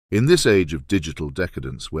In this age of digital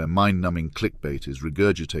decadence, where mind-numbing clickbait is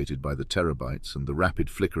regurgitated by the terabytes and the rapid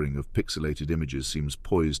flickering of pixelated images seems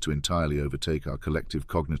poised to entirely overtake our collective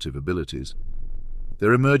cognitive abilities,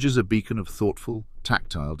 there emerges a beacon of thoughtful,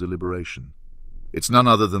 tactile deliberation. It's none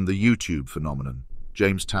other than the YouTube phenomenon,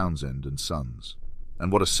 James Townsends and Sons.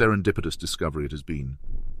 And what a serendipitous discovery it has been,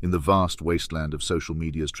 in the vast wasteland of social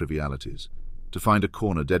media's trivialities, to find a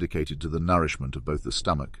corner dedicated to the nourishment of both the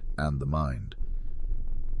stomach and the mind.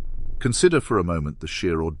 Consider for a moment the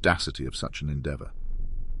sheer audacity of such an endeavor.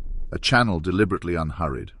 A channel deliberately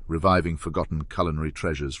unhurried, reviving forgotten culinary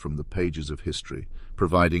treasures from the pages of history,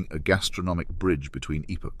 providing a gastronomic bridge between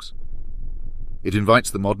epochs. It invites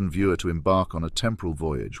the modern viewer to embark on a temporal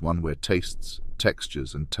voyage, one where tastes,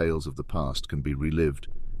 textures, and tales of the past can be relived,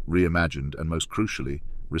 reimagined, and most crucially,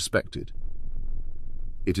 respected.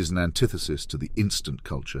 It is an antithesis to the instant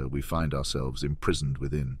culture we find ourselves imprisoned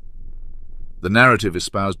within. The narrative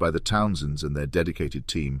espoused by the Townsends and their dedicated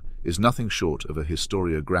team is nothing short of a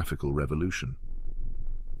historiographical revolution.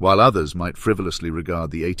 While others might frivolously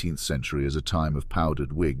regard the 18th century as a time of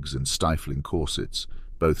powdered wigs and stifling corsets,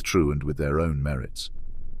 both true and with their own merits,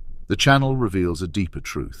 the channel reveals a deeper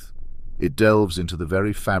truth. It delves into the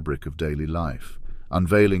very fabric of daily life,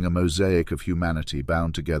 unveiling a mosaic of humanity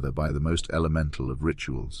bound together by the most elemental of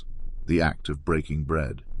rituals, the act of breaking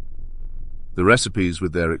bread. The recipes,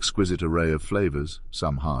 with their exquisite array of flavors,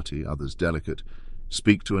 some hearty, others delicate,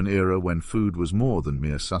 speak to an era when food was more than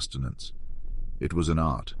mere sustenance. It was an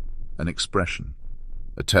art, an expression,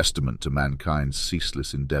 a testament to mankind's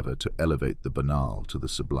ceaseless endeavor to elevate the banal to the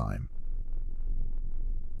sublime.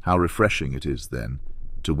 How refreshing it is, then,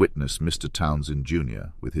 to witness Mr. Townsend Jr.,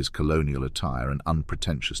 with his colonial attire and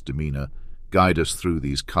unpretentious demeanor, guide us through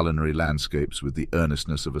these culinary landscapes with the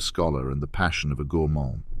earnestness of a scholar and the passion of a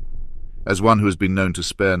gourmand. As one who has been known to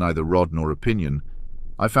spare neither rod nor opinion,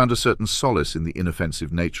 I found a certain solace in the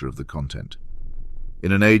inoffensive nature of the content.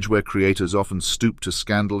 In an age where creators often stoop to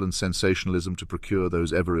scandal and sensationalism to procure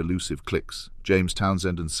those ever-elusive clicks, James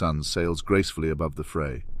Townsend and Sons sails gracefully above the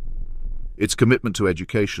fray. Its commitment to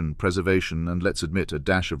education, preservation, and, let's admit, a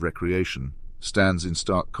dash of recreation, stands in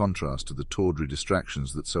stark contrast to the tawdry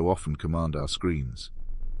distractions that so often command our screens.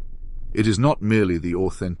 It is not merely the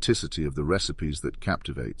authenticity of the recipes that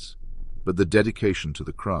captivates, but the dedication to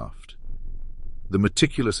the craft. The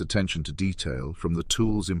meticulous attention to detail, from the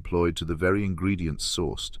tools employed to the very ingredients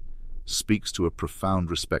sourced, speaks to a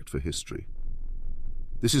profound respect for history.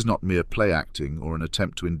 This is not mere play acting or an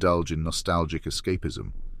attempt to indulge in nostalgic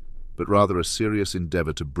escapism, but rather a serious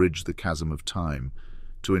endeavor to bridge the chasm of time,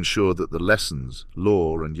 to ensure that the lessons,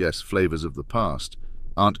 lore, and yes, flavors of the past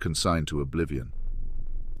aren't consigned to oblivion.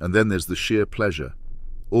 And then there's the sheer pleasure,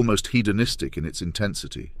 almost hedonistic in its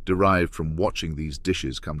intensity, derived from watching these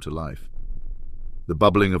dishes come to life. The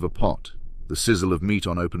bubbling of a pot, the sizzle of meat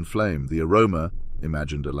on open flame, the aroma,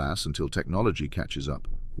 imagined alas until technology catches up,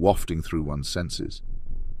 wafting through one's senses.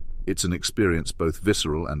 It's an experience both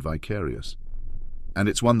visceral and vicarious, and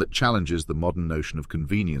it's one that challenges the modern notion of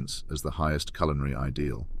convenience as the highest culinary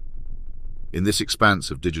ideal. In this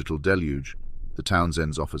expanse of digital deluge, the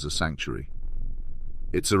Townsends offers a sanctuary.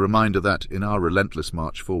 It's a reminder that, in our relentless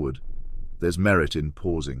march forward, there's merit in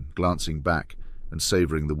pausing, glancing back, and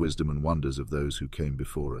savoring the wisdom and wonders of those who came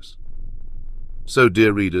before us. So,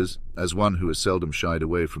 dear readers, as one who has seldom shied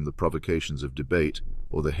away from the provocations of debate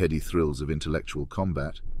or the heady thrills of intellectual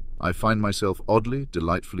combat, I find myself oddly,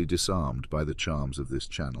 delightfully disarmed by the charms of this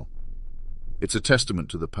channel. It's a testament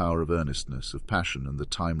to the power of earnestness, of passion, and the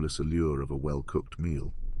timeless allure of a well-cooked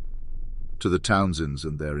meal. To the Townsends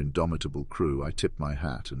and their indomitable crew, I tip my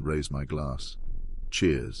hat and raise my glass.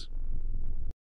 Cheers.